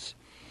happens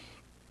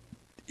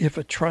if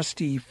a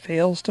trustee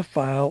fails to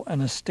file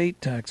an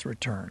estate tax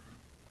return?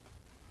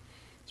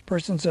 This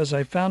person says,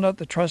 I found out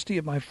the trustee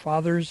of my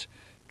father's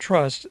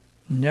trust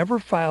never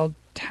filed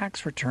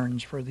tax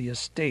returns for the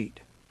estate.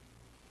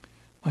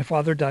 My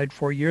father died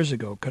 4 years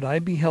ago. Could I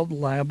be held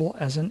liable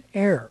as an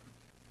heir?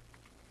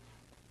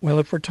 Well,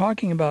 if we're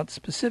talking about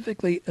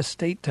specifically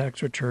estate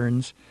tax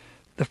returns,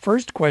 the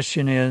first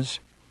question is,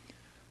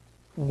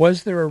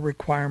 was there a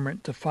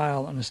requirement to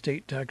file an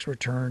estate tax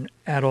return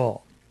at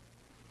all?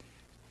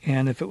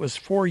 And if it was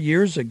 4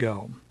 years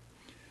ago,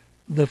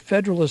 the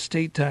federal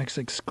estate tax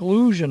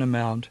exclusion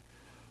amount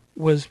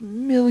was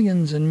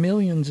millions and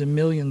millions and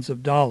millions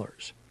of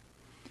dollars,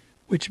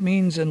 which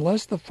means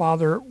unless the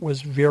father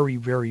was very,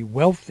 very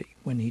wealthy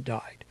when he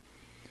died,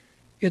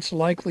 it's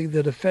likely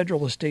that a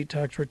federal estate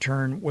tax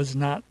return was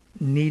not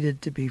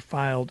needed to be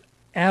filed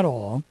at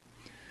all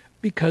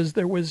because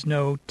there was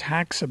no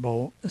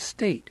taxable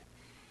estate.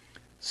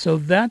 So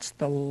that's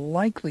the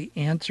likely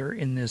answer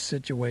in this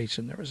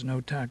situation. There was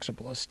no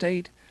taxable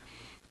estate,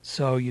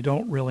 so you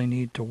don't really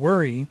need to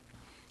worry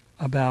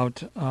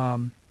about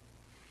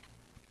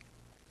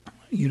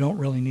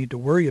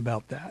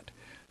that.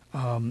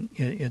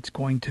 It's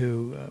going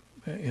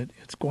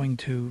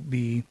to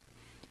be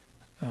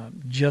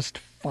just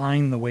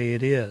fine the way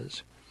it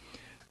is.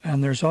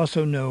 And there's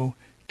also no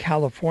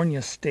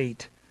California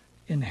state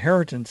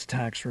inheritance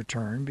tax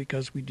return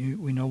because we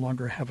no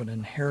longer have an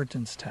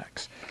inheritance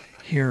tax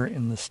here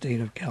in the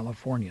state of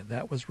California.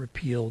 That was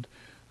repealed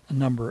a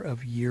number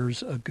of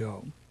years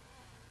ago.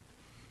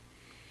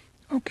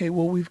 Okay,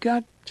 well, we've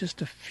got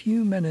just a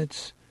few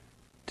minutes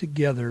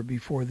together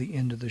before the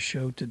end of the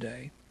show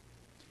today.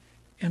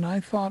 And I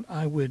thought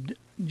I would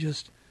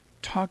just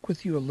talk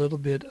with you a little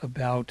bit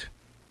about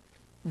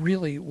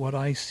really what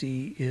I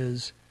see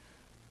is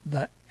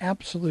the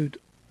absolute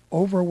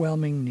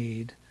overwhelming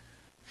need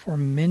for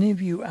many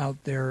of you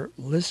out there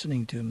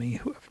listening to me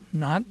who have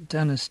not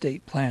done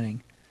estate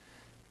planning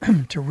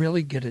to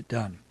really get it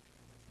done.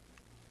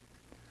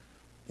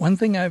 One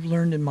thing I've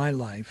learned in my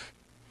life,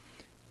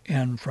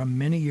 and from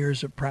many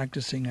years of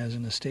practicing as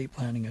an estate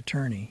planning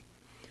attorney,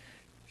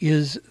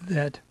 is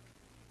that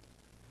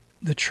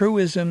the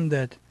truism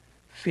that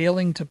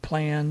failing to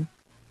plan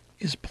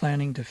is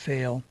planning to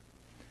fail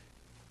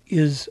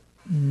is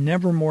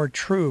never more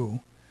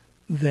true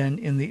than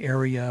in the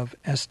area of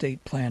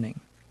estate planning.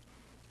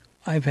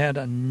 I've had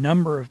a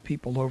number of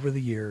people over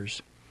the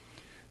years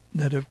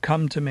that have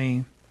come to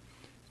me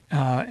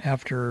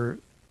after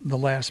the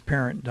last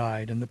parent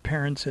died, and the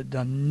parents had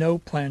done no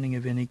planning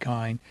of any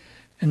kind,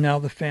 and now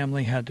the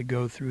family had to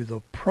go through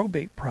the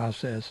probate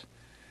process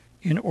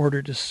in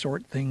order to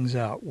sort things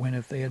out, when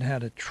if they had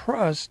had a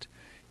trust,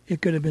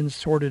 it could have been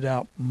sorted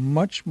out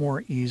much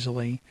more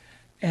easily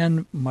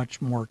and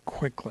much more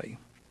quickly.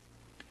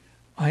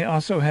 I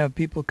also have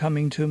people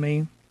coming to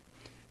me,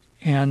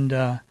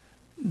 and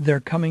they're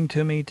coming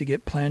to me to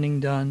get planning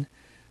done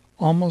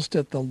almost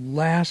at the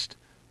last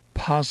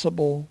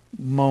possible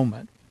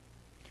moment.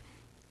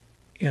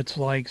 It's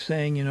like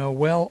saying,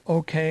 well,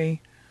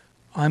 okay,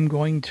 I'm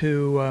going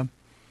to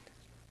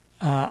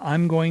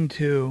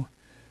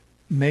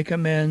make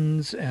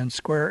amends and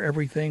square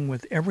everything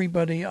with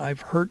everybody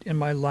I've hurt in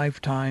my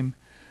lifetime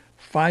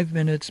 5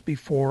 minutes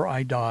before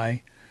I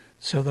die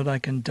so that I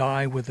can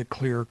die with a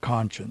clear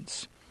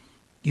conscience.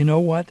 You know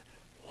what?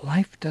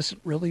 Life doesn't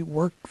really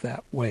work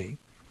that way.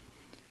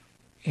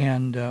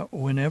 And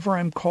whenever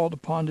I'm called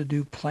upon to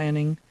do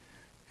planning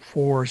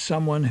for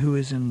someone who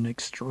is in an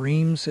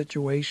extreme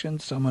situation,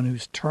 someone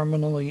who's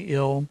terminally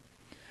ill,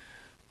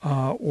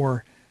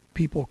 or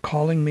people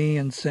calling me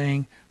and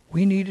saying,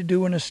 we need to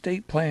do an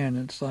estate plan.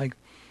 It's like,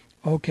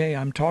 okay,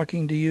 I'm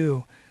talking to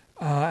you.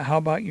 How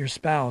about your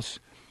spouse?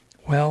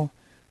 Well,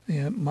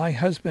 my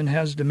husband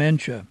has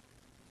dementia.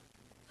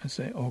 I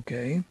say,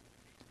 okay,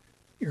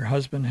 your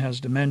husband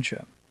has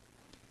dementia.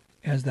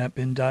 Has that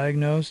been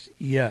diagnosed?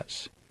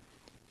 Yes.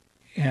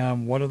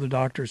 And what do the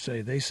doctors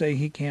say? They say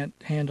he can't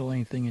handle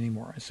anything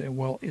anymore. I say,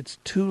 well, it's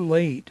too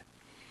late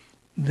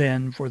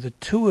then for the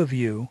two of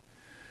you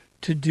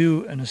to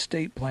do an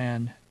estate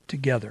plan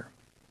together.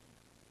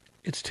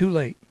 It's too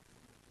late.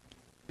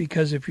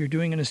 Because if you're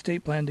doing an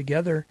estate plan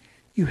together,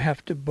 you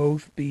have to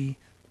both be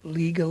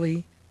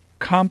legally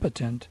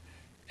competent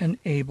and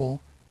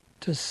able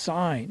to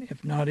sign.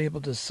 If not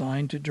able to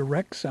sign, to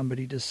direct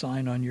somebody to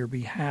sign on your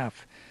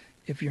behalf.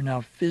 If you're now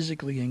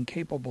physically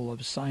incapable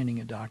of signing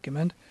a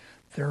document,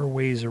 there are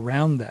ways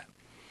around that.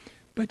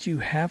 But you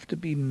have to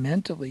be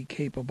mentally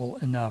capable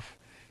enough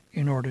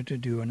in order to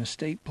do an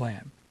estate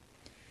plan.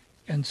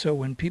 And so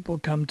when people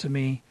come to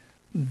me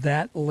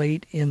that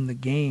late in the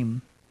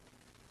game,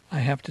 I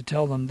have to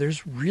tell them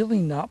there's really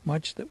not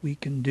much that we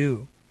can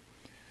do.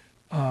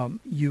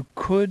 You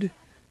could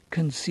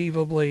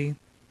conceivably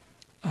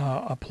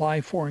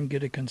apply for and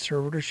get a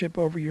conservatorship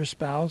over your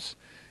spouse,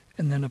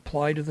 and then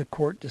apply to the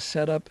court to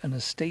set up an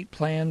estate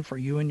plan for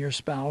you and your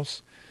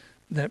spouse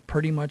that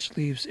pretty much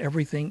leaves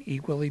everything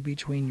equally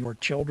between your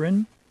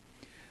children,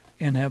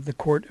 and have the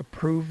court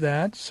approve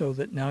that so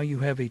that now you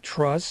have a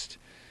trust,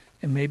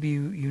 and maybe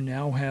you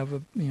now have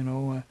a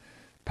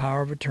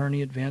power of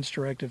attorney, advance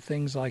directive,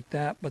 things like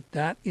that. But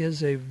that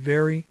is a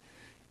very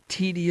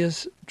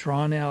tedious,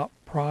 drawn-out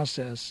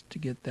process to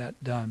get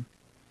that done.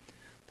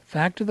 The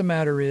fact of the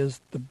matter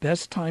is, the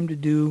best time to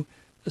do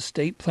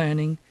estate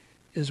planning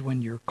is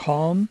when you're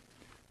calm,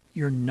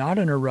 you're not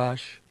in a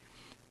rush,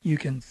 you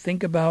can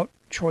think about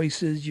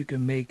choices, you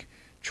can make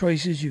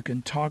choices, you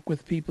can talk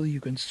with people, you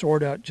can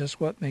sort out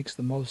just what makes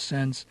the most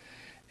sense,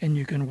 and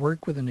you can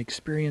work with an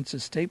experienced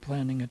estate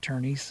planning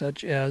attorney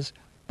such as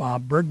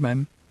Bob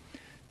Bergman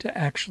to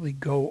actually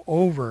go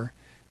over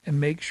and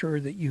make sure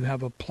that you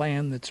have a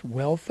plan that's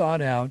well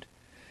thought out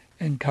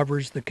and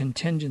covers the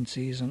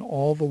contingencies and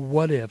all the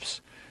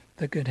what-ifs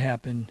that could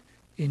happen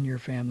in your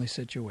family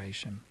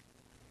situation.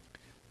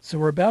 So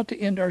we're about to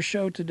end our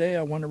show today.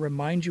 I want to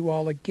remind you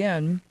all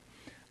again,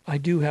 I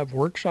do have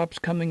workshops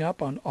coming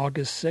up on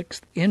August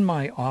 6th in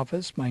my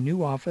office, my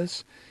new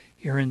office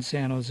here in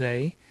San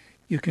Jose.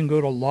 You can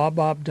go to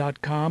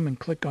lawbob.com and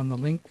click on the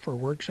link for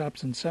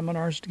workshops and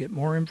seminars to get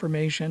more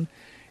information,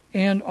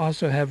 and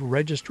also have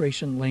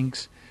registration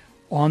links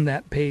on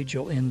that page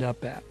you'll end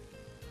up at.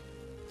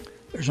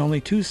 There's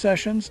only 2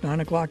 sessions, 9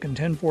 o'clock and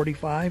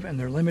 10:45, and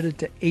they're limited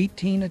to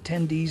 18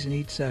 attendees in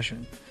each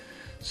session.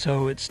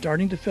 So it's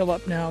starting to fill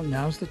up now.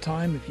 Now's the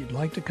time, if you'd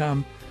like to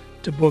come,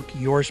 to book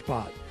your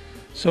spot.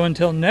 So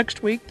until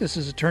next week, this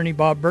is Attorney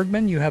Bob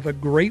Bergman. You have a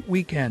great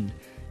weekend,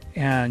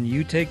 and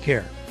you take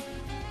care.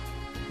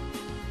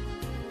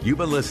 You've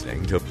been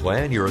listening to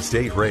Plan Your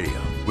Estate Radio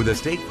with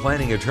estate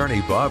planning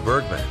attorney Bob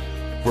Bergman.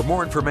 For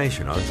more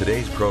information on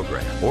today's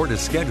program or to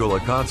schedule a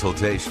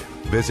consultation,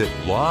 visit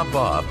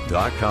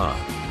lawbob.com,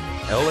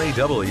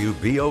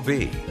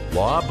 LAWBOB,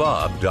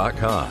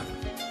 lawbob.com,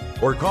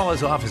 or call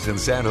his office in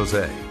San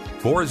Jose,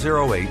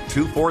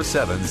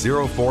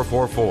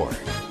 408-247-0444.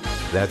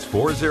 That's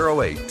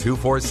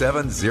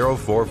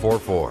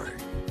 408-247-0444.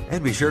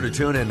 And be sure to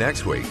tune in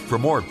next week for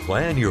more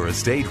Plan Your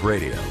Estate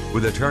Radio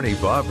with attorney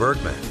Bob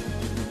Bergman.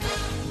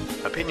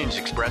 Opinions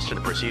expressed in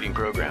the preceding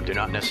program do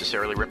not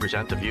necessarily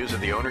represent the views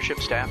of the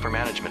ownership, staff, or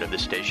management of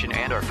this station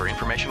and are for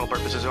informational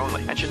purposes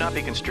only and should not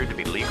be construed to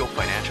be legal,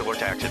 financial, or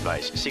tax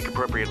advice. Seek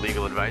appropriate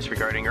legal advice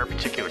regarding your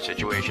particular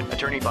situation.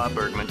 Attorney Bob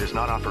Bergman does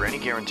not offer any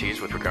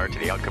guarantees with regard to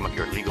the outcome of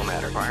your legal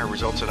matter. Prior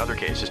results in other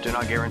cases do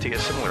not guarantee a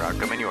similar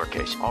outcome in your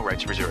case. All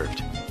rights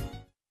reserved.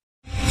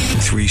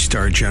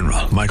 3-star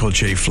General Michael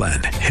J.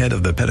 Flynn, head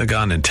of the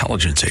Pentagon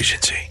Intelligence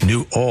Agency,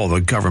 knew all the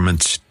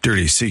government's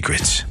dirty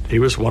secrets. He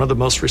was one of the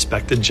most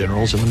respected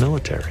generals in the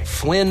military.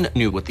 Flynn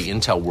knew what the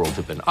intel world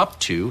had been up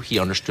to. He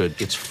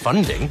understood its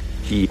funding.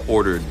 He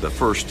ordered the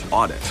first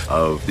audit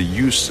of the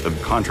use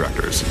of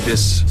contractors.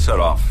 This set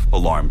off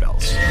alarm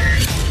bells.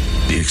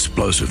 The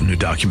explosive new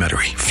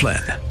documentary,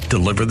 Flynn,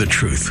 Deliver the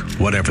Truth,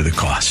 Whatever the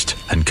Cost,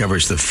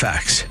 uncovers the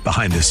facts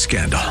behind this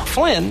scandal.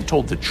 Flynn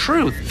told the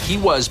truth. He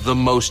was the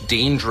most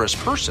dangerous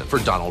person for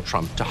Donald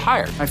Trump to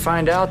hire. I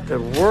find out the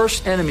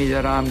worst enemy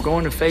that I'm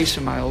going to face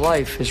in my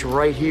life is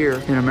right here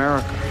in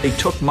America. They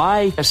took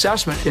my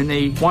assessment and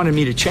they wanted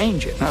me to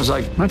change it. And I was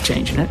like, I'm not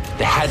changing it.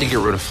 They had to get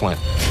rid of Flynn.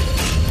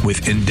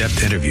 With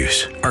in-depth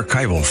interviews,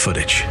 archival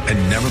footage,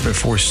 and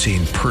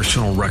never-before-seen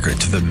personal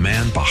records of the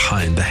man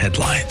behind the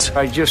headlines.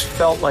 I just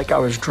felt like I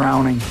was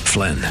drowning.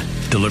 Flynn,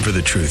 Deliver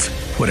the Truth,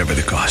 Whatever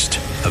the Cost.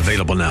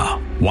 Available now.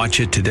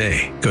 Watch it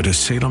today. Go to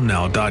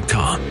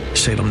salemnow.com.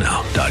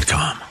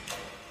 salemnow.com.